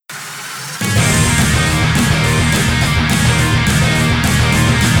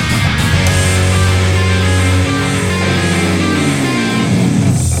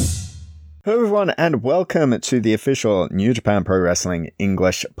everyone, and welcome to the official New Japan Pro Wrestling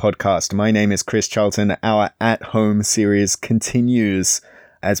English podcast. My name is Chris Charlton. Our at-home series continues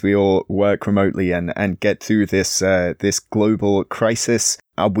as we all work remotely and get through this global crisis.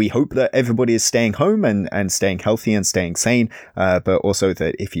 We hope that everybody is staying home and staying healthy and staying sane, but also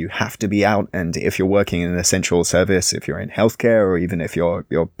that if you have to be out and if you're working in an essential service, if you're in healthcare or even if you're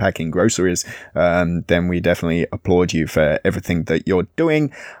packing groceries, then we definitely applaud you for everything that you're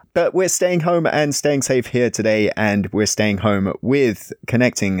doing. But we're staying home and staying safe here today, and we're staying home with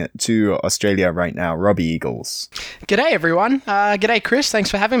connecting to Australia right now, Robbie Eagles. G'day, everyone. G'day, Chris.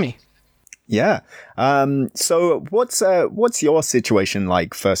 Thanks for having me. Yeah. So what's your situation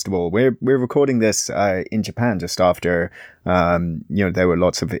like? First of all, we're recording this in Japan just after there were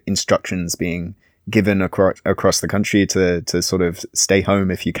lots of instructions being given across the country to sort of stay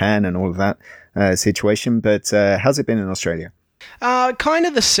home if you can and all of that situation. But how's it been in Australia? Kind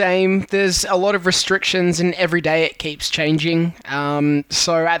of the same. There's a lot of restrictions and every day it keeps changing.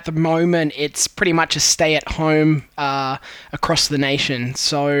 So at the moment, it's pretty much a stay at home across the nation.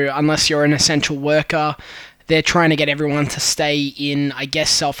 So unless you're an essential worker, they're trying to get everyone to stay in, I guess,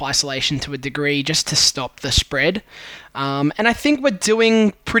 self-isolation to a degree just to stop the spread. And I think we're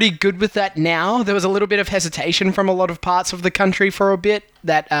doing pretty good with that now. There was a little bit of hesitation from a lot of parts of the country for a bit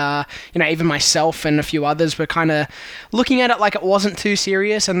that, even myself and a few others were kind of looking at it like it wasn't too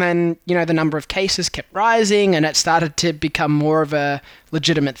serious. And then, the number of cases kept rising and it started to become more of a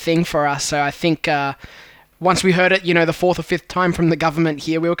legitimate thing for us. So I think once we heard it, the fourth or fifth time from the government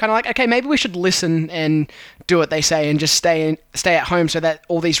here, we were kind of like, okay, maybe we should listen and do what they say and just stay at home so that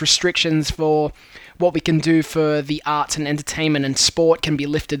all these restrictions for what we can do for the arts and entertainment and sport can be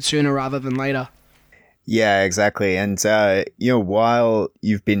lifted sooner rather than later. Yeah, exactly. And, while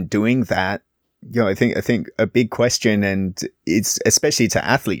you've been doing that, I think a big question, and it's especially to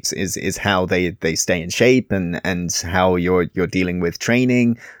athletes, is how they stay in shape and how you're dealing with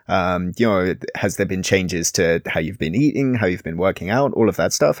training. Has there been changes to how you've been eating, how you've been working out, all of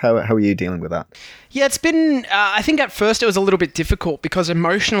that stuff? How are you dealing with that? Yeah, it's been, I think at first it was a little bit difficult because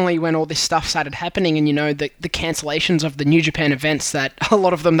emotionally when all this stuff started happening and, the cancellations of the New Japan events, that a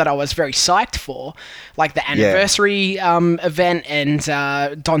lot of them that I was very psyched for, like the anniversary event, and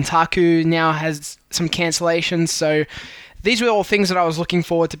Dontaku now has some cancellations. So these were all things that I was looking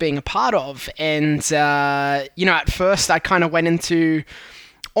forward to being a part of. And, at first I kind of went into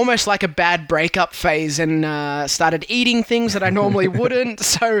almost like a bad breakup phase and started eating things that I normally wouldn't.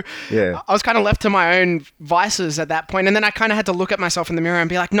 So I was kind of left to my own vices at that point. And then I kind of had to look at myself in the mirror and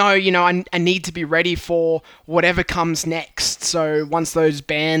be like, no, I need to be ready for whatever comes next. So once those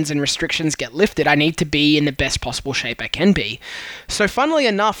bans and restrictions get lifted, I need to be in the best possible shape I can be. So funnily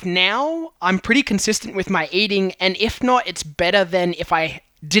enough, now I'm pretty consistent with my eating. And if not, it's better than if I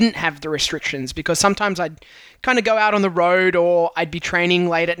didn't have the restrictions, because sometimes I'd kind of go out on the road or I'd be training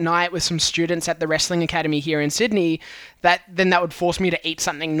late at night with some students at the wrestling academy here in Sydney, that would force me to eat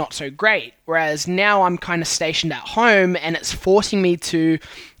something not so great. Whereas now I'm kind of stationed at home and it's forcing me to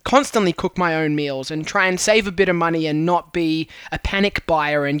constantly cook my own meals and try and save a bit of money and not be a panic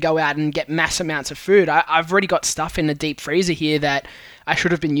buyer and go out and get mass amounts of food. I've already got stuff in the deep freezer here that I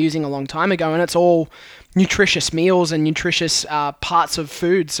should have been using a long time ago, and it's all nutritious meals and nutritious parts of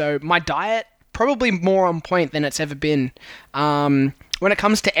food. So my diet, probably more on point than it's ever been. When it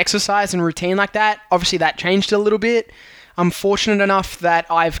comes to exercise and routine like that, obviously that changed a little bit. I'm fortunate enough that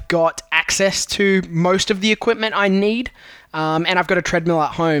I've got access to most of the equipment I need, and I've got a treadmill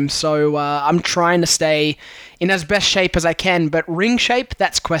at home. So I'm trying to stay in as best shape as I can, but ring shape,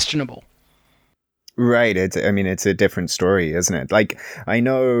 that's questionable. Right. It's a different story, isn't it? Like, I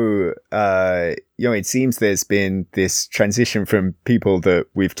know, it seems there's been this transition from people that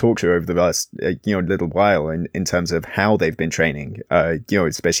we've talked to over the last, little while in terms of how they've been training,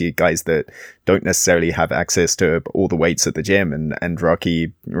 especially guys that don't necessarily have access to all the weights at the gym. And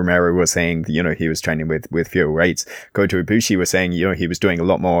Rocky Romero was saying, he was training with fewer weights. Kota Ibushi was saying, he was doing a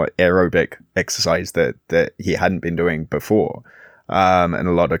lot more aerobic exercise that he hadn't been doing before. And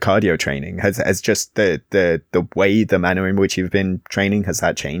a lot of cardio training. Has just the way, the manner in which you've been training, has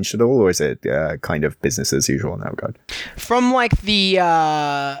that changed at all, or is it kind of business as usual in that regard? From like the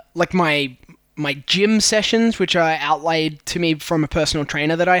my gym sessions, which are outlaid to me from a personal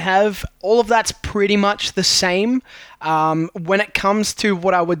trainer that I have, all of that's pretty much the same. When it comes to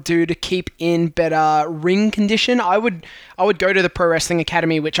what I would do to keep in better ring condition, I would go to the Pro Wrestling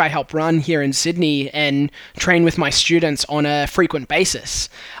Academy, which I help run here in Sydney, and train with my students on a frequent basis.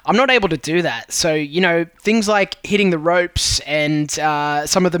 I'm not able to do that. So, things like hitting the ropes and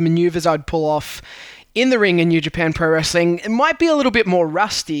some of the maneuvers I'd pull off in the ring in New Japan Pro Wrestling, it might be a little bit more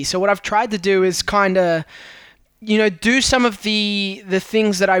rusty. So what I've tried to do is kind of, do some of the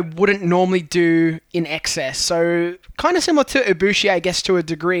things that I wouldn't normally do in excess. So kind of similar to Ibushi, I guess, to a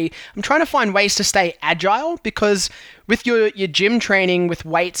degree. I'm trying to find ways to stay agile, because with your gym training with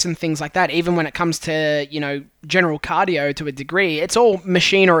weights and things like that, even when it comes to, general cardio to a degree, it's all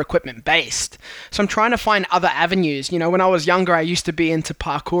machine or equipment based. So I'm trying to find other avenues. When I was younger, I used to be into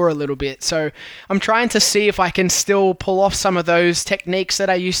parkour a little bit. So I'm trying to see if I can still pull off some of those techniques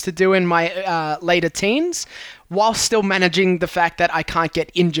that I used to do in my later teens, while still managing the fact that I can't get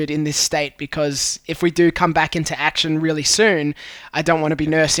injured in this state, because if we do come back into action really soon, I don't want to be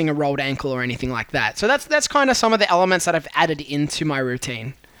nursing a rolled ankle or anything like that. So that's kind of some of the elements that I've added into my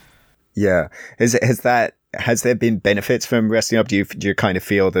routine. Yeah. Has there been benefits from resting up? Do you kind of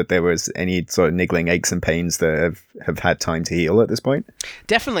feel that there was any sort of niggling aches and pains that have had time to heal at this point?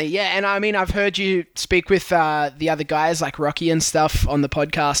 Definitely, yeah. And I mean, I've heard you speak with the other guys like Rocky and stuff on the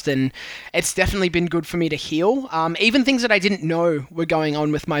podcast, and it's definitely been good for me to heal. Even things that I didn't know were going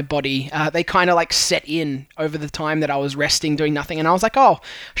on with my body, they kind of like set in over the time that I was resting, doing nothing. And I was like, I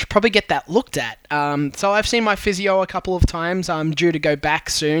should probably get that looked at. So I've seen my physio a couple of times. I'm due to go back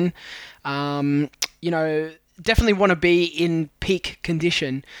soon. Definitely want to be in peak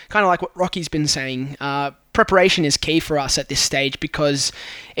condition, kind of like what Rocky's been saying. Preparation is key for us at this stage, because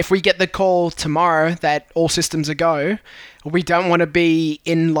if we get the call tomorrow that all systems are go, we don't want to be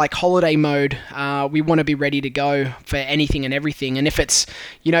in like holiday mode. We want to be ready to go for anything and everything. And if it's,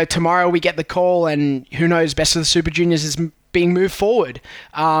 tomorrow we get the call and who knows, Best of the Super Juniors is being moved forward.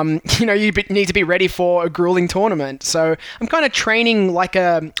 You need to be ready for a grueling tournament. So I'm kind of training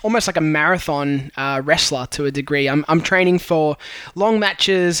almost like a marathon wrestler to a degree. I'm training for long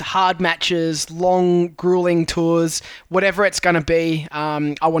matches, hard matches, long grueling tours, whatever it's going to be.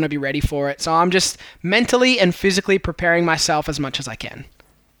 I want to be ready for it. So I'm just mentally and physically preparing myself as much as I can.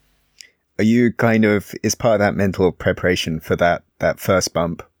 Are you is part of that mental preparation for that first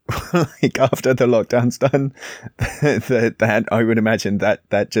bump? Like after the lockdown's done, that I would imagine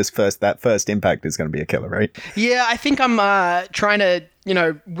that first impact is going to be a killer, right? Yeah, I think I'm trying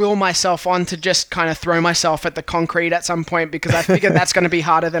to will myself on to just kind of throw myself at the concrete at some point, because I figure that's going to be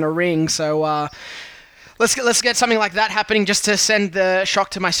harder than a ring. So let's get something like that happening just to send the shock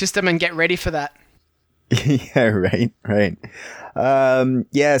to my system and get ready for that. Yeah, right.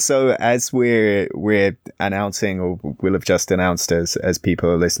 So as we're announcing, or will have just announced as people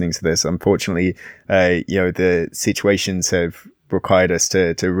are listening to this, unfortunately, the situations have required us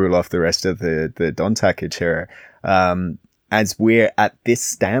to rule off the rest of the Don Takich era. As we're at this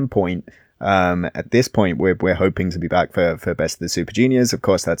standpoint, at this point, we're hoping to be back for Best of the Super Juniors. Of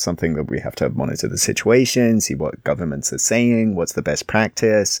course, that's something that we have to monitor the situation, see what governments are saying, what's the best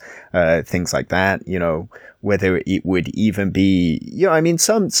practice, things like that. Whether it would even be,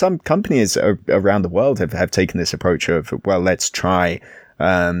 some companies around the world have taken this approach of, well, let's try,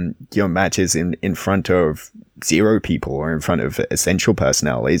 matches in front of 0 people or in front of essential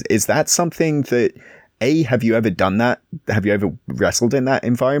personnel. Is that something that, have you ever done that? Have you ever wrestled in that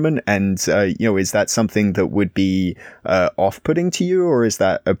environment? And, is that something that would be off-putting to you? Or is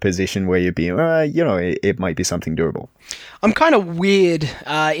that a position where you'd be, it might be something doable? I'm kind of weird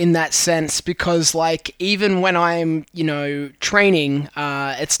in that sense, because even when I'm, training,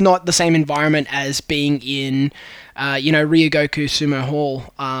 it's not the same environment as being in, Ryogoku Sumo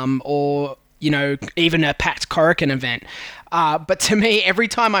Hall, or, even a packed Korakuen event. But to me, every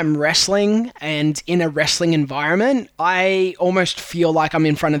time I'm wrestling and in a wrestling environment, I almost feel like I'm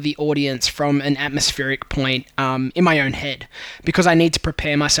in front of the audience from an atmospheric point in my own head, because I need to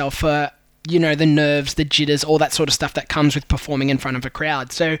prepare myself for, the nerves, the jitters, all that sort of stuff that comes with performing in front of a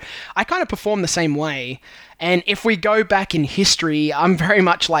crowd. So I kind of perform the same way. And if we go back in history, I'm very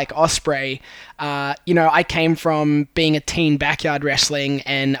much like Ospreay. I came from being a teen backyard wrestling,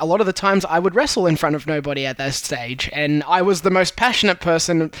 and a lot of the times I would wrestle in front of nobody at that stage. And I was the most passionate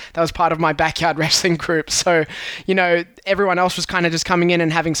person that was part of my backyard wrestling group. So, everyone else was kind of just coming in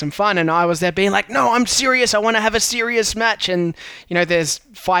and having some fun. And I was there being like, no, I'm serious. I want to have a serious match. And, there's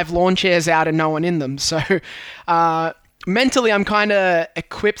 5 lawn chairs out and no one in them. So mentally, I'm kind of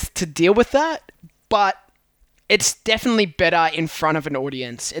equipped to deal with that. But it's definitely better in front of an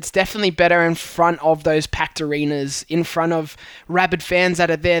audience. It's definitely better in front of those packed arenas, in front of rabid fans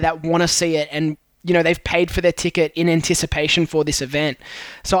that are there that want to see it, and they've paid for their ticket in anticipation for this event.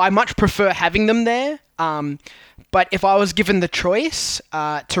 So I much prefer having them there. But if I was given the choice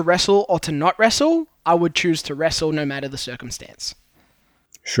to wrestle or to not wrestle, I would choose to wrestle no matter the circumstance.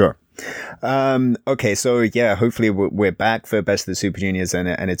 Sure. Okay, so yeah, hopefully we're back for Best of the Super Juniors, and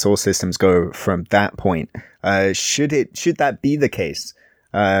it's all systems go from that point. Should that be the case?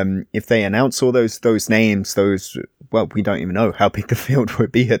 If they announce all those names, well, we don't even know how big the field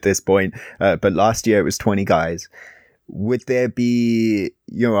would be at this point. But last year it was 20 guys. Would there be,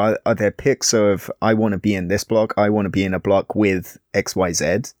 are there picks of, I want to be in this block, I want to be in a block with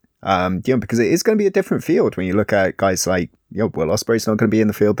XYZ? Because it is going to be a different field when you look at guys like, Will Ospreay's not going to be in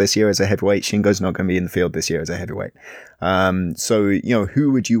the field this year as a heavyweight. Shingo's not going to be in the field this year as a heavyweight. So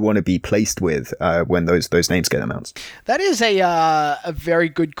who would you want to be placed with when those names get announced? That is a very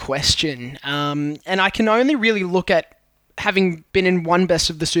good question. And I can only really look at having been in one Best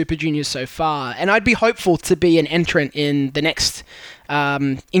of the Super Juniors so far, and I'd be hopeful to be an entrant in the next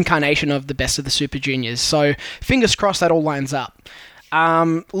incarnation of the Best of the Super Juniors. So fingers crossed that all lines up.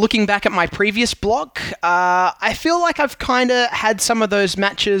 Looking back at my previous block, I feel like I've kind of had some of those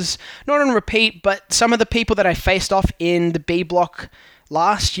matches, not on repeat, but some of the people that I faced off in the B block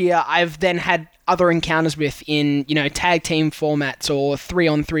last year, I've then had other encounters with in, tag team formats or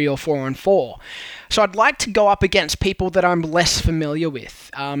 3-on-3 or 4-on-4. So I'd like to go up against people that I'm less familiar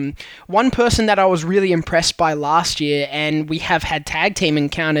with. One person that I was really impressed by last year, and we have had tag team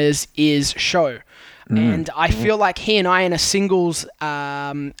encounters, is Sho. And I feel like he and I in a singles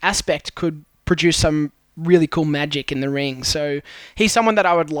aspect could produce some really cool magic in the ring. So he's someone that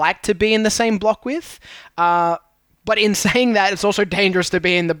I would like to be in the same block with. But in saying that, it's also dangerous to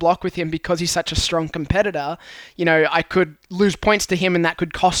be in the block with him because he's such a strong competitor. I could lose points to him and that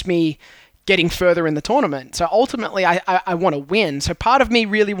could cost me getting further in the tournament. So ultimately, I want to win. So part of me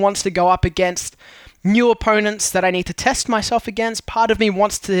really wants to go up against new opponents that I need to test myself against. Part of me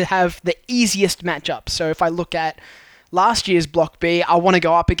wants to have the easiest matchup. So if I look at last year's Block B, I want to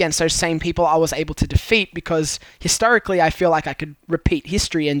go up against those same people I was able to defeat because historically I feel like I could repeat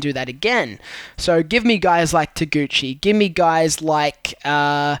history and do that again. So give me guys like Taguchi. Give me guys like...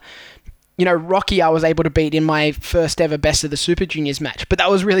 Rocky I was able to beat in my first ever Best of the Super Juniors match, but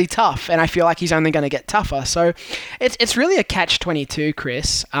that was really tough, and I feel like he's only going to get tougher. So it's really a catch-22,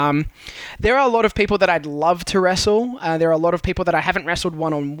 Chris. There are a lot of people that I'd love to wrestle. There are a lot of people that I haven't wrestled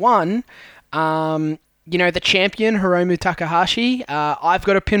one-on-one. The champion, Hiromu Takahashi, I've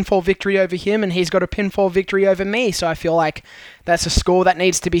got a pinfall victory over him, and he's got a pinfall victory over me, so I feel like that's a score that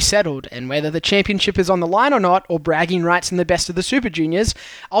needs to be settled. And whether the championship is on the line or not, or bragging rights in the Best of the Super Juniors,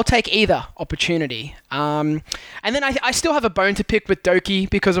 I'll take either opportunity. And then I still have a bone to pick with Doki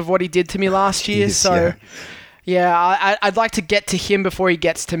because of what he did to me last year, I'd like to get to him before he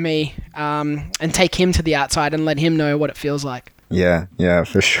gets to me, and take him to the outside and let him know what it feels like. Yeah,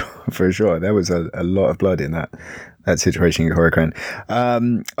 for sure. There was a lot of blood in that situation in Korakuen.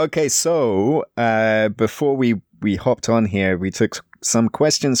 Okay, so before we hopped on here, we took some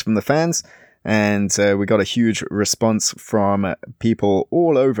questions from the fans, and we got a huge response from people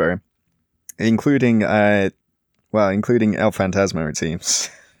all over, including El Phantasmo, it seems.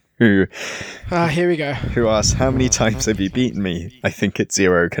 Here we go. Who asked, how many times have you beaten me? I think it's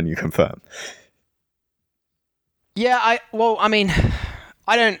 0. Can you confirm? Yeah, I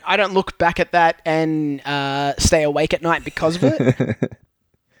don't look back at that and stay awake at night because of it.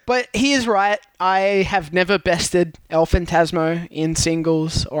 But he is right. I have never bested El Phantasmo in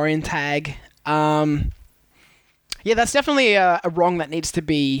singles or in tag. That's definitely a wrong that needs to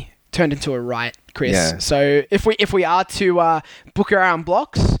be turned into a right, Chris. Yeah. So if we are to book our own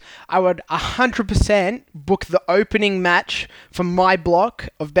blocks, I would 100% book the opening match for my block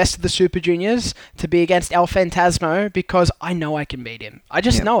of Best of the Super Juniors to be against El Phantasmo because I know I can beat him. I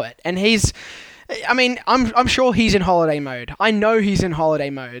just know it. And I'm sure he's in holiday mode. I know he's in holiday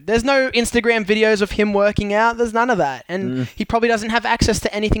mode. There's no Instagram videos of him working out. There's none of that. And he probably doesn't have access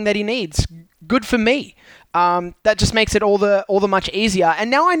to anything that he needs. Good for me. That just makes it all the much easier. And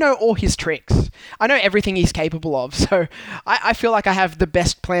now I know all his tricks. I know everything he's capable of. So I feel like I have the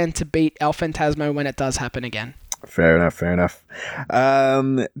best plan to beat El Phantasmo when it does happen again. Fair enough.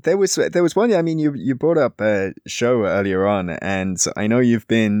 There was one. I mean, you brought up a show earlier on, and I know you've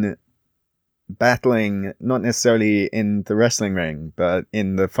been battling not necessarily in the wrestling ring, but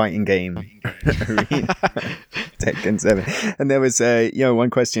in the fighting game arena. Tekken 7. And there was one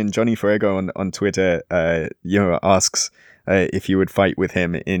question. Johnny Fuego on Twitter asks if you would fight with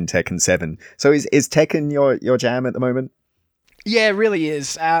him in Tekken 7. So is Tekken your jam at the moment? Yeah, it really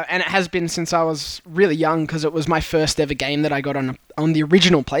is, and it has been since I was really young because it was my first ever game that I got on the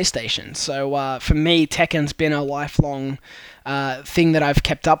original PlayStation. So for me, Tekken's been a lifelong thing that I've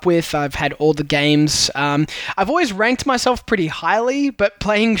kept up with. I've had all the games. I've always ranked myself pretty highly, but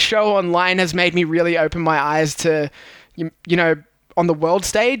playing Show online has made me really open my eyes to, on the world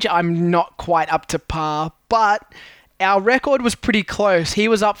stage, I'm not quite up to par, but our record was pretty close. He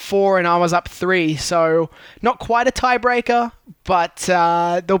was up 4 and I was up 3, so not quite a tiebreaker, but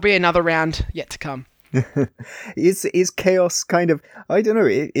there'll be another round yet to come. Is Chaos kind of, I don't know,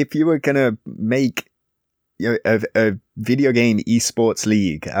 if you were gonna make a video game esports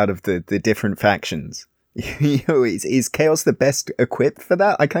league out of the different factions, is Chaos the best equipped for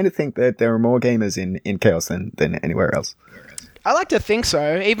that? I kind of think that there are more gamers in Chaos than anywhere else. I like to think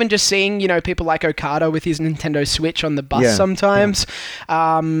so. Even just seeing, people like Okada with his Nintendo Switch on the bus sometimes.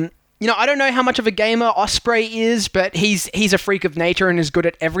 Yeah. I don't know how much of a gamer Osprey is, but he's a freak of nature and is good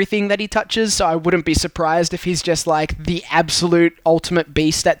at everything that he touches, so I wouldn't be surprised if he's just like the absolute ultimate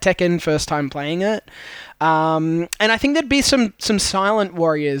beast at Tekken first time playing it. And I think there'd be some silent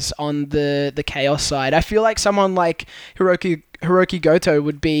warriors on the Chaos side. I feel like someone like Hiroki Goto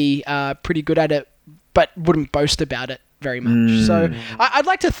would be pretty good at it, but wouldn't boast about it very much. So I'd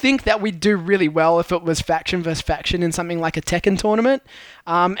like to think that we'd do really well if it was faction versus faction in something like a Tekken tournament.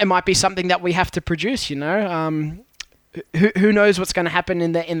 It might be something that we have to produce, Who knows what's going to happen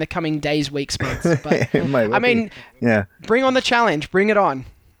in the coming days, weeks, months. But bring on the challenge. Bring it on.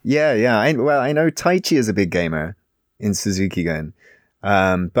 Yeah. I know Taichi is a big gamer in Suzuki-gun.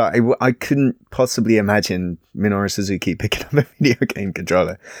 But I couldn't possibly imagine Minoru Suzuki picking up a video game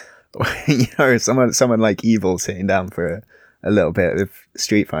controller. Someone like Evil sitting down for a little bit of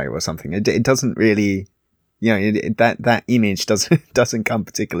Street Fighter or something. It doesn't really, that image doesn't come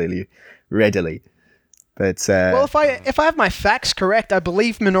particularly readily. But well, if I have my facts correct, I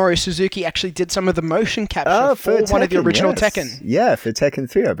believe Minoru Suzuki actually did some of the motion capture for Tekken, one of the original Tekken. Yeah, for Tekken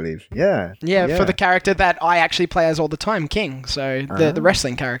 3, I believe. Yeah, for the character that I actually play as all the time, King. So the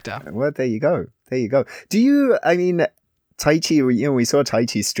wrestling character. Well, there you go. Do you? I mean, Taichi, we saw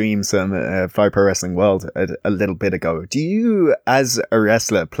Taichi stream some Five Pro Wrestling World a little bit ago. Do you, as a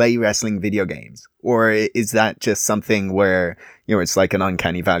wrestler, play wrestling video games? Or is that just something where, it's like an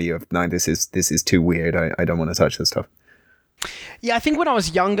uncanny value of, no, this is too weird. I don't want to touch this stuff. Yeah, I think when I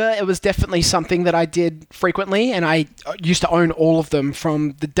was younger, it was definitely something that I did frequently, and I used to own all of them,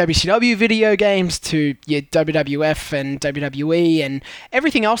 from the WCW video games to WWF and WWE and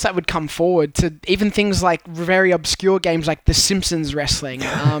everything else that would come forward, to even things like very obscure games like The Simpsons wrestling.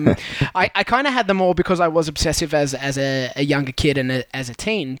 I kind of had them all because I was obsessive as a younger kid and as a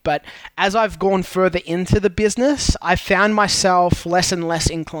teen, but as I've gone further into the business, I found myself less and less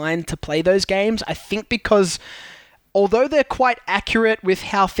inclined to play those games. I think because although they're quite accurate with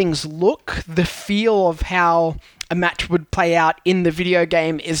how things look, the feel of how a match would play out in the video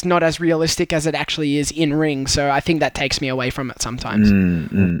game is not as realistic as it actually is in ring. So I think that takes me away from it sometimes.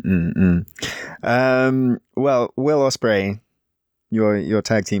 Well, Will Ospreay, your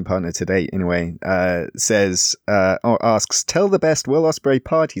tag team partner to date anyway, says or asks, tell the best Will Ospreay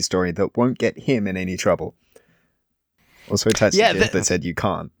party story that won't get him in any trouble. Also attached to that said you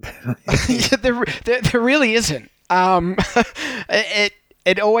can't. There really isn't.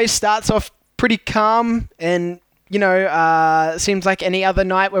 It always starts off pretty calm and, seems like any other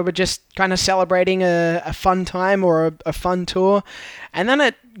night where we're just kind of celebrating a fun time or a fun tour. And then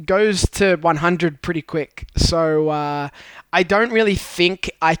it goes to 100 pretty quick. So I don't really think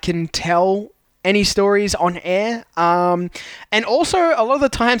I can tell any stories on air. And also, a lot of the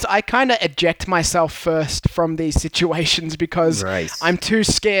times, I kind of eject myself first from these situations because I'm too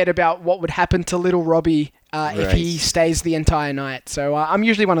scared about what would happen to little Robbie if he stays the entire night. So I'm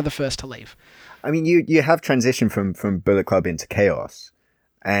usually one of the first to leave. I mean, you have transitioned from Bullet Club into Chaos.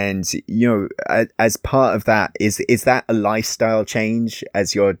 And, as part of that, is that a lifestyle change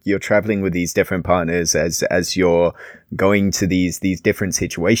as you're traveling with these different partners, as you're going to these different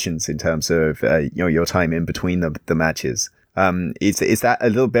situations in terms of, your time in between the matches? Is that a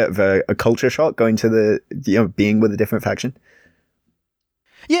little bit of a culture shock going to being with a different faction?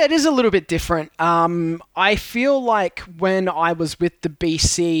 Yeah, it is a little bit different. I feel like when I was with the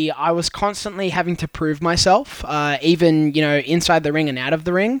BC, I was constantly having to prove myself, even, inside the ring and out of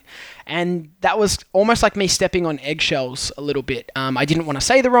the ring. And that was almost like me stepping on eggshells a little bit. I didn't want to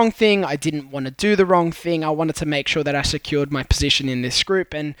say the wrong thing. I didn't want to do the wrong thing. I wanted to make sure that I secured my position in this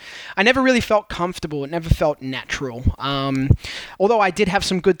group. And I never really felt comfortable. It never felt natural. Although I did have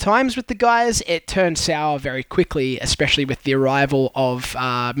some good times with the guys, it turned sour very quickly, especially with the arrival of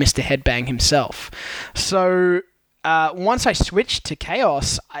Mr. Headbang himself. So once I switched to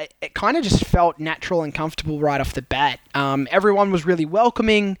Chaos, it kind of just felt natural and comfortable right off the bat. Everyone was really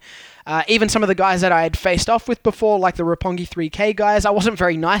welcoming. Even some of the guys that I had faced off with before, like the Roppongi 3K guys, I wasn't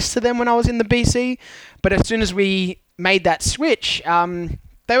very nice to them when I was in the BC. But as soon as we made that switch,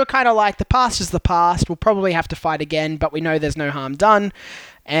 they were kind of like, the past is the past. We'll probably have to fight again, but we know there's no harm done.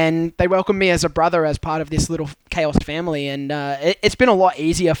 And they welcomed me as a brother, as part of this little Chaos family. And it's been a lot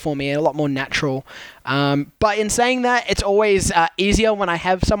easier for me and a lot more natural. But in saying that, it's always easier when I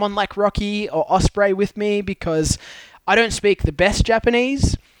have someone like Rocky or Ospreay with me, because I don't speak the best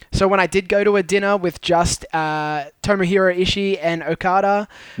Japanese. So when I did go to a dinner with just Tomohiro Ishii and Okada,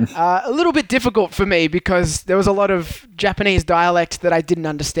 a little bit difficult for me, because there was a lot of Japanese dialect that I didn't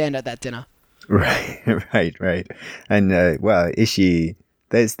understand at that dinner. Right. And Ishii,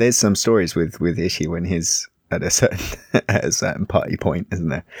 there's some stories with Ishii when he's at a certain party point, isn't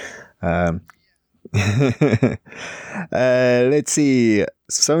there? Let's see.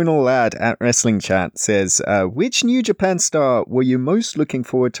 Sonal Lad at Wrestling Chat says, which New Japan star were you most looking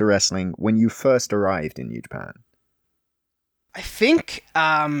forward to wrestling when you first arrived in New Japan? I think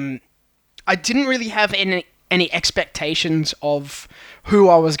I didn't really have any expectations of who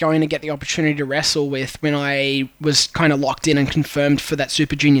I was going to get the opportunity to wrestle with when I was kind of locked in and confirmed for that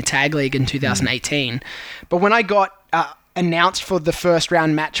Super Junior Tag League in 2018. But when I got announced for the first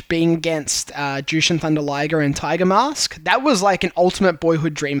round match being against Jushin Thunder Liger and Tiger Mask, that was like an ultimate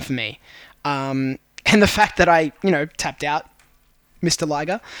boyhood dream for me. And the fact that I, tapped out Mr.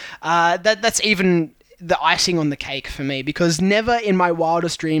 Liger, that's even the icing on the cake for me, because never in my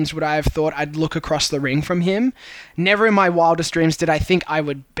wildest dreams would I have thought I'd look across the ring from him. Never in my wildest dreams did I think I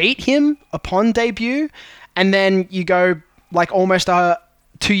would beat him upon debut. And then you go like almost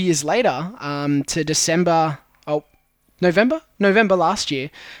 2 years later to November last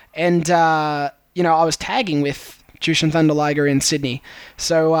year, and I was tagging with Jushin Thunder Liger in Sydney.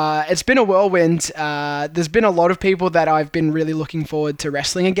 So it's been a whirlwind. There's been a lot of people that I've been really looking forward to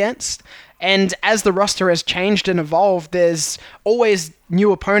wrestling against. And as the roster has changed and evolved, there's always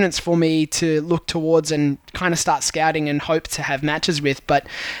new opponents for me to look towards and kind of start scouting and hope to have matches with. But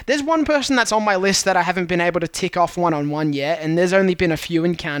there's one person that's on my list that I haven't been able to tick off one-on-one yet, and there's only been a few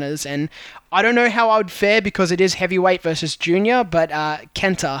encounters, and I don't know how I would fare because it is heavyweight versus junior, but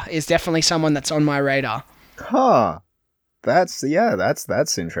Kenta is definitely someone that's on my radar. Huh. That's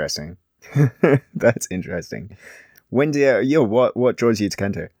interesting. That's interesting. When what draws you to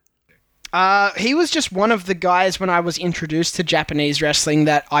Kenta? He was just one of the guys when I was introduced to Japanese wrestling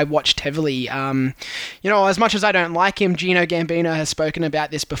that I watched heavily. As much as I don't like him, Gino Gambino has spoken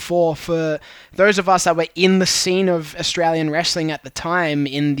about this before. For those of us that were in the scene of Australian wrestling at the time,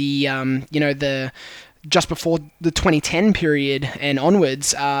 in the the just before the 2010 period and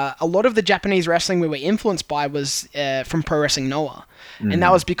onwards, a lot of the Japanese wrestling we were influenced by was from Pro Wrestling Noah. And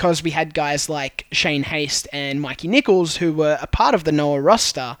that was because we had guys like Shane Haste and Mikey Nichols who were a part of the Noah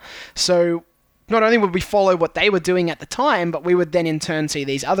roster. So not only would we follow what they were doing at the time, but we would then in turn see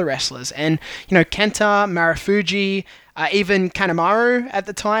these other wrestlers. And, Kenta, Marufuji, even Kanemaru at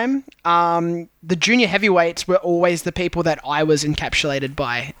the time, the junior heavyweights were always the people that I was encapsulated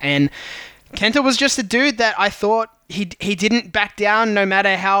by. And Kenta was just a dude that I thought he didn't back down no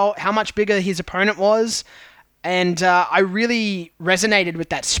matter how much bigger his opponent was. And I really resonated with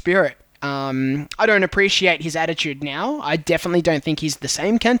that spirit. I don't appreciate his attitude now. I definitely don't think he's the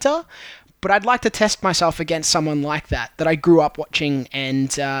same Kenta. But I'd like to test myself against someone like that I grew up watching.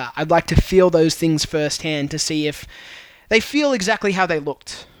 And I'd like to feel those things firsthand to see if they feel exactly how they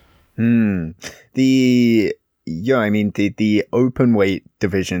looked. The open weight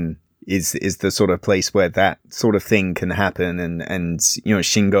division is the sort of place where that sort of thing can happen. And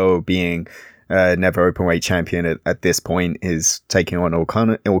Shingo being never openweight champion at this point is taking on all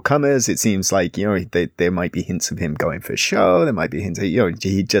comers. It seems like there might be hints of him going for show. There might be hints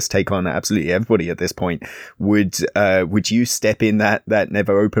he'd just take on absolutely everybody at this point. Would you step in that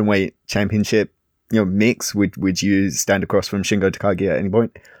never openweight championship mix? Would you stand across from Shingo Takagi at any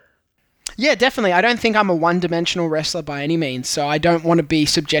point? Yeah, definitely. I don't think I'm a one-dimensional wrestler by any means, so I don't want to be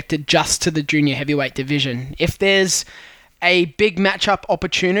subjected just to the junior heavyweight division. If there's a big matchup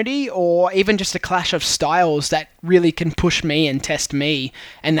opportunity or even just a clash of styles that really can push me and test me,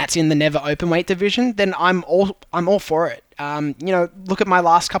 and that's in the never openweight division, then I'm all for it. Look at my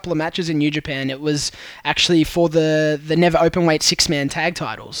last couple of matches in New Japan. It was actually for the never openweight 6-man tag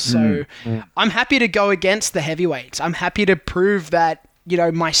titles. So I'm happy to go against the heavyweights. I'm happy to prove that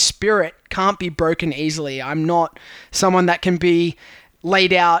my spirit can't be broken easily. I'm not someone that can be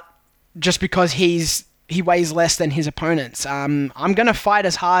laid out just because he weighs less than his opponents. I'm going to fight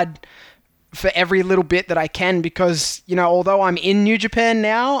as hard for every little bit that I can because, although I'm in New Japan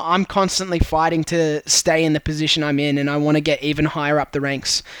now, I'm constantly fighting to stay in the position I'm in, and I want to get even higher up the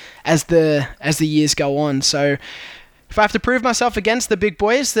ranks as the years go on. So if I have to prove myself against the big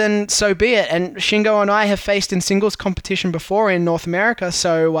boys, then so be it. And Shingo and I have faced in singles competition before in North America,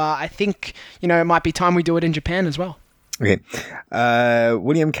 so I think, it might be time we do it in Japan as well. Okay.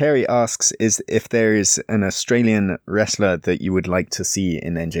 William Carey asks if there is an Australian wrestler that you would like to see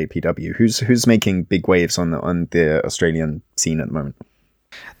in NJPW. Who's making big waves on the Australian scene at the moment?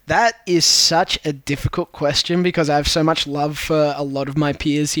 That is such a difficult question because I have so much love for a lot of my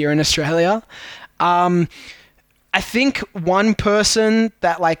peers here in Australia. I think one person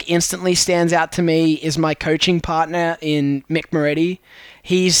that instantly stands out to me is my coaching partner in Mick Moretti.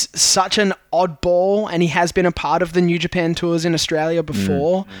 He's such an oddball, and he has been a part of the New Japan tours in Australia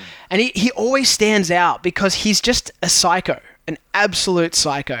before. And he always stands out because he's just a psycho, an absolute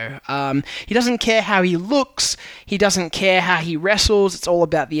psycho. He doesn't care how he looks. He doesn't care how he wrestles. It's all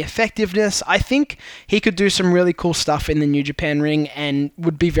about the effectiveness. I think he could do some really cool stuff in the New Japan ring and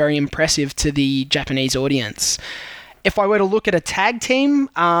would be very impressive to the Japanese audience. If I were to look at a tag team,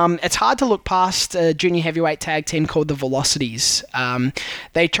 it's hard to look past a junior heavyweight tag team called the Velocities.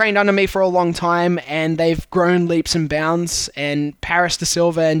 They trained under me for a long time, and they've grown leaps and bounds, and Paris De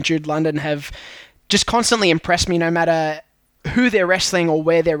Silva and Jude London have just constantly impressed me no matter who they're wrestling or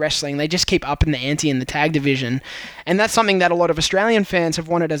where they're wrestling. They just keep upping the ante in the tag division. And that's something that a lot of Australian fans have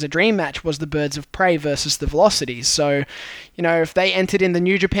wanted as a dream match, was the Birds of Prey versus the Velocities. So, if they entered in the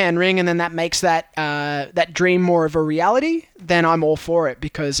New Japan ring and then that makes that dream more of a reality, then I'm all for it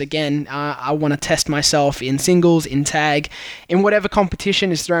because, again, I want to test myself in singles, in tag, in whatever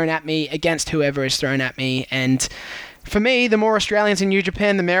competition is thrown at me, against whoever is thrown at me. And for me, the more Australians in New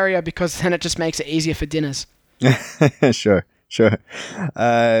Japan, the merrier, because then it just makes it easier for dinners. Sure.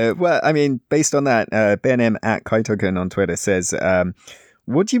 Well, I mean, based on that, Ben M at Kaitoken on Twitter says,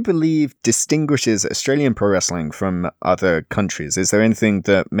 what do you believe distinguishes Australian pro wrestling from other countries? Is there anything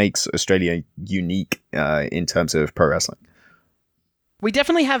that makes Australia unique in terms of pro wrestling? We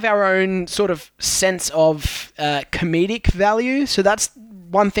definitely have our own sort of sense of comedic value. So that's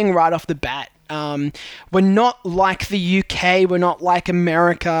one thing right off the bat. We're not like the UK. We're not like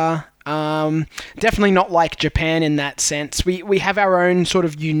America. Definitely not like Japan in that sense. We have our own sort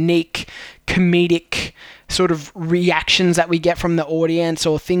of unique comedic sort of reactions that we get from the audience,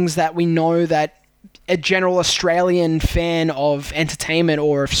 or things that we know that a general Australian fan of entertainment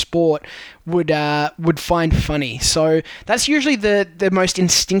or of sport would find funny. So that's usually the most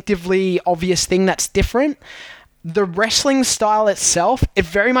instinctively obvious thing that's different. The wrestling style itself, it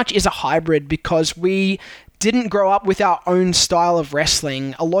very much is a hybrid because we didn't grow up with our own style of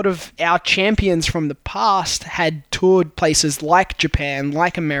wrestling. A lot of our champions from the past had toured places like Japan,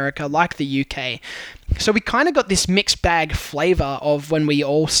 like America, like the UK. So we kind of got this mixed bag flavor of when we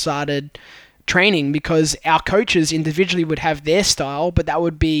all started training, because our coaches individually would have their style, but that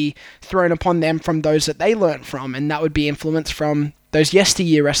would be thrown upon them from those that they learnt from, and that would be influenced from those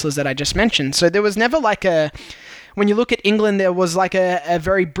yesteryear wrestlers that I just mentioned. So there was never when you look at England, there was a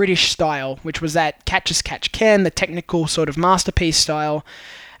very British style, which was that catch as catch can, the technical sort of masterpiece style.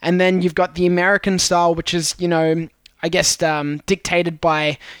 And then you've got the American style, which is, I guess, dictated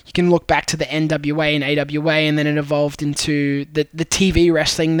by, you can look back to the NWA and AWA, and then it evolved into the TV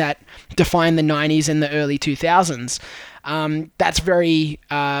wrestling that defined the 90s and the early 2000s. That's very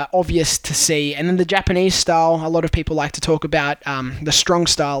obvious to see. And then the Japanese style, a lot of people like to talk about the strong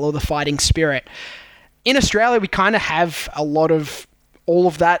style or the fighting spirit. In Australia, we kind of have a lot of all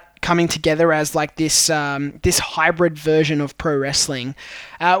of that coming together as this hybrid version of pro wrestling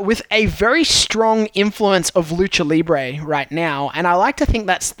with a very strong influence of Lucha Libre right now. And I like to think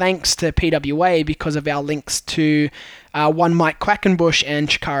that's thanks to PWA because of our links to one Mike Quackenbush and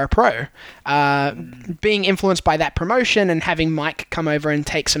Chikara Pro. Being influenced by that promotion and having Mike come over and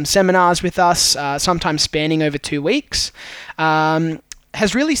take some seminars with us, sometimes spanning over 2 weeks,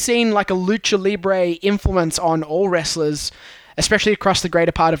 has really seen a Lucha Libre influence on all wrestlers, especially across the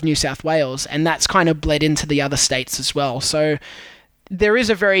greater part of New South Wales, and that's kind of bled into the other states as well. So there is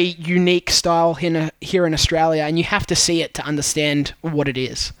a very unique style here in Australia, and you have to see it to understand what it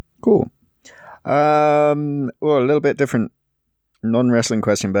is. Cool. Well, a little bit different non-wrestling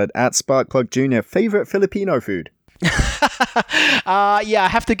question, but at Sparkplug Jr., favorite Filipino food? Yeah, I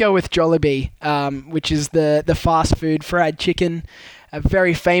have to go with Jollibee, which is the fast food fried chicken.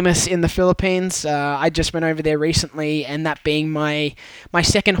 Very famous in the Philippines. I just went over there recently, and that being my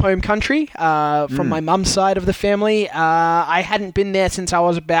second home country from my mum's side of the family. I hadn't been there since I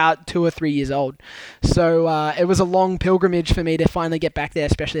was about 2 or 3 years old. So it was a long pilgrimage for me to finally get back there,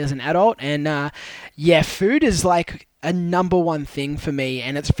 especially as an adult. And food is a number one thing for me,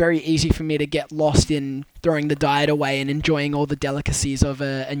 and it's very easy for me to get lost in throwing the diet away and enjoying all the delicacies of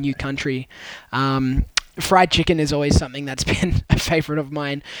a new country. Fried chicken is always something that's been a favorite of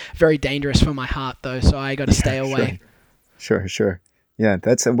mine. Very dangerous for my heart, though, so I got to stay away. Sure. Yeah,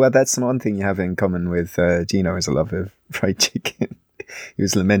 that's one thing you have in common with Gino is a love of fried chicken. He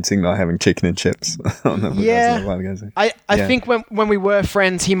was lamenting not having chicken and chips on the Yeah, a while ago, so. I think when we were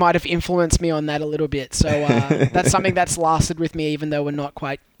friends, he might have influenced me on that a little bit. So that's something that's lasted with me, even though we're not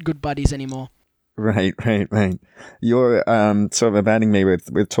quite good buddies anymore. Right. You're sort of abandoning me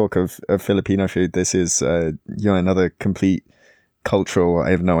with talk of Filipino food. This is another complete cultural,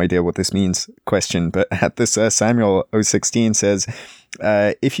 I have no idea what this means, question. But at this Samuel 016 says,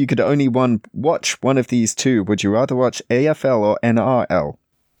 if you could only watch one of these two, would you rather watch AFL or NRL?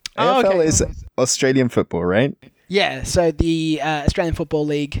 AFL is Australian football, right? Yeah, so the Australian Football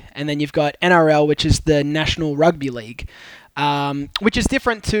League, and then you've got NRL, which is the National Rugby League, which is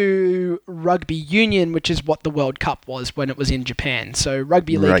different to Rugby Union, which is what the World Cup was when it was in Japan. So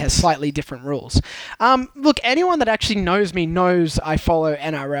Rugby League has slightly different rules. Look, anyone that actually knows me knows I follow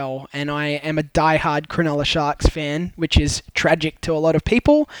NRL, and I am a diehard Cronulla Sharks fan, which is tragic to a lot of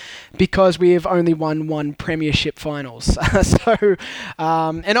people because we have only won one premiership finals. And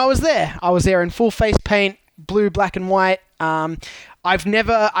I was there. I was there in full face paint, blue, black and white. I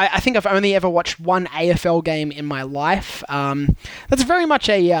think I've only ever watched one AFL game in my life. That's very much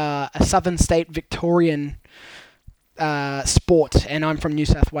a Southern State Victorian sport, and I'm from New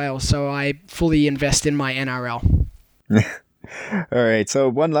South Wales, so I fully invest in my NRL. All right, so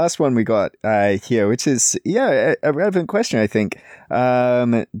one last one we got here, which is, a relevant question, I think.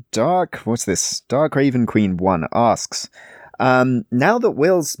 Dark Raven Queen 1 asks, now that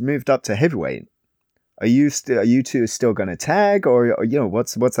Will's moved up to heavyweight, are you two still going to tag, or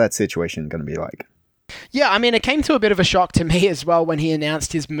what's that situation going to be like? Yeah, I mean, it came to a bit of a shock to me as well when he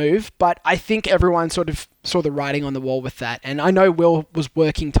announced his move, but I think everyone sort of saw the writing on the wall with that, and I know Will was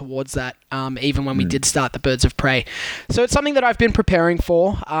working towards that even when we did start the Birds of Prey. So it's something that I've been preparing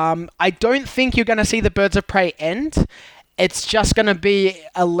for. I don't think you're going to see the Birds of Prey end. It's just going to be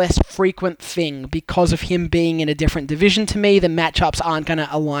a less frequent thing because of him being in a different division to me. The matchups aren't going to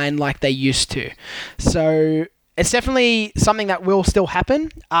align like they used to. So it's definitely something that will still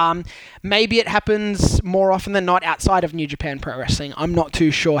happen. Maybe it happens more often than not outside of New Japan Pro Wrestling. I'm not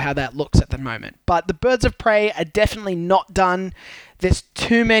too sure how that looks at the moment. But the Birds of Prey are definitely not done. There's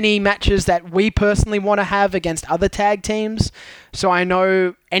too many matches that we personally want to have against other tag teams. So I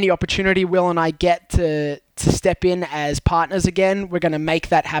know any opportunity Will and I get to step in as partners again, we're going to make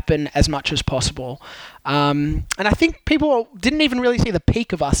that happen as much as possible. And I think people didn't even really see the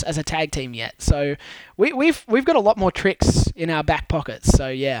peak of us as a tag team yet. So we've got a lot more tricks in our back pockets. So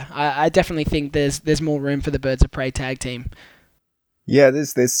yeah, I definitely think there's more room for the Birds of Prey tag team. Yeah,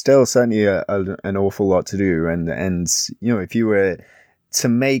 there's still certainly an awful lot to do, and if you were to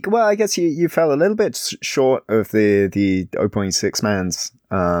make, well, I guess you fell a little bit short of the 0.6 mans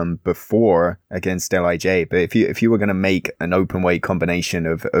before against LIJ, but if you were going to make an open weight combination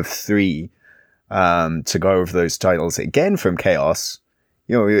of three to go over those titles again from Chaos,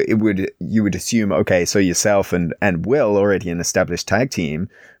 you would assume, okay, so yourself and Will, already an established tag team,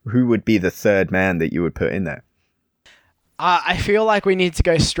 who would be the third man that you would put in there? I feel like we need to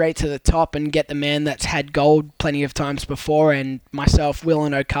go straight to the top and get the man that's had gold plenty of times before, and myself, Will,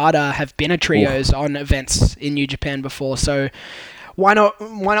 and Okada have been a trios on events in New Japan before, so why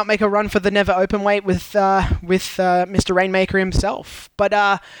not make a run for the Never Openweight with Mr. Rainmaker himself?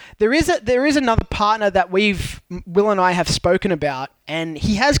 But there is another partner that Will and I have spoken about, and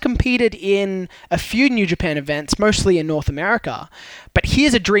he has competed in a few New Japan events, mostly in North America. But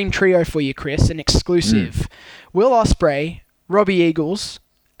here's a dream trio for you, Chris, an exclusive. Will Ospreay, Robbie Eagles,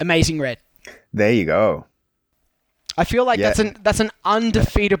 Amazing Red. There you go. I feel like that's an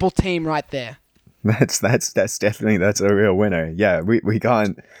undefeatable team right there. That's definitely a real winner. Yeah, we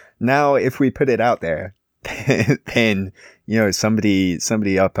can't now. If we put it out there, then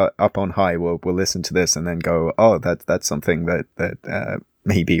somebody up on high will listen to this and then go, oh, that's something that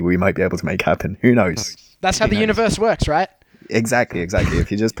maybe we might be able to make happen. Who knows? That's how the universe works, right? Exactly.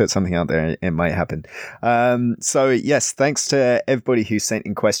 If you just put something out there, it might happen. So yes, thanks to everybody who sent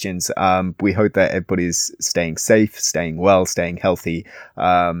in questions. We hope that everybody's staying safe, staying well, staying healthy,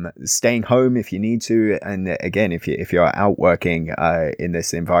 staying home if you need to. And again, if you're out working in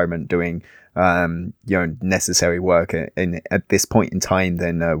this environment doing necessary work at this point in time,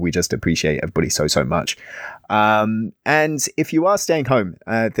 then we just appreciate everybody so much. And if you are staying home,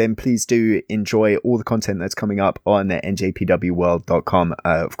 then please do enjoy all the content that's coming up on njpwworld.com.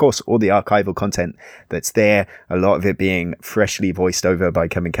 Of course, all the archival content that's there, a lot of it being freshly voiced over by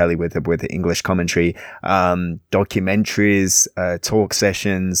Kevin Kelly with English commentary, documentaries, talk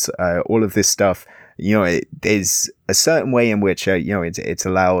sessions, all of this stuff. there's a certain way in which it's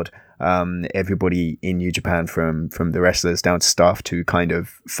allowed everybody in New Japan, from the wrestlers down to staff, to kind of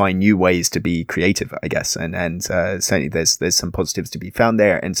find new ways to be creative, I guess, and certainly there's some positives to be found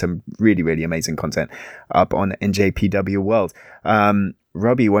there, and some really, really amazing content up on NJPW World.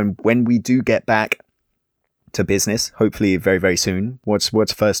 Robbie, when we do get back to business, hopefully very, very soon,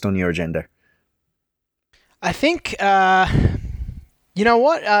 what's first on your agenda? I think, you know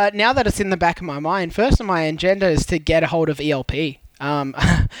what? Now that it's in the back of my mind, first on my agenda is to get a hold of ELP.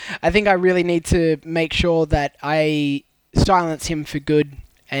 I think I really need to make sure that I silence him for good.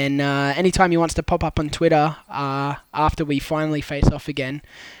 And anytime he wants to pop up on Twitter after we finally face off again,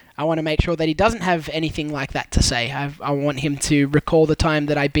 I want to make sure that he doesn't have anything like that to say. I want him to recall the time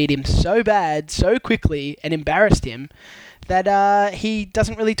that I beat him so bad, so quickly, and embarrassed him that he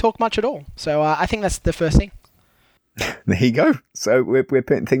doesn't really talk much at all. So I think that's the first thing. There you go. So we're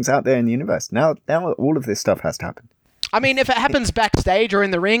putting things out there in the universe. Now all of this stuff has to happen. I mean, if it happens backstage or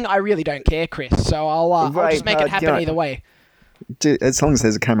in the ring, I really don't care, Chris. So I'll just make it happen either way. As long as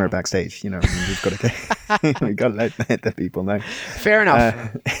there's a camera backstage, we've got to let the people know. Fair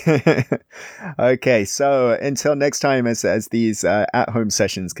enough. Okay, so until next time, as these at-home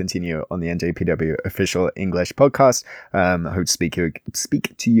sessions continue on the NJPW official English podcast, I hope to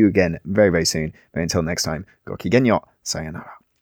speak to you again very, very soon. But until next time, Gokigenyo, sayonara.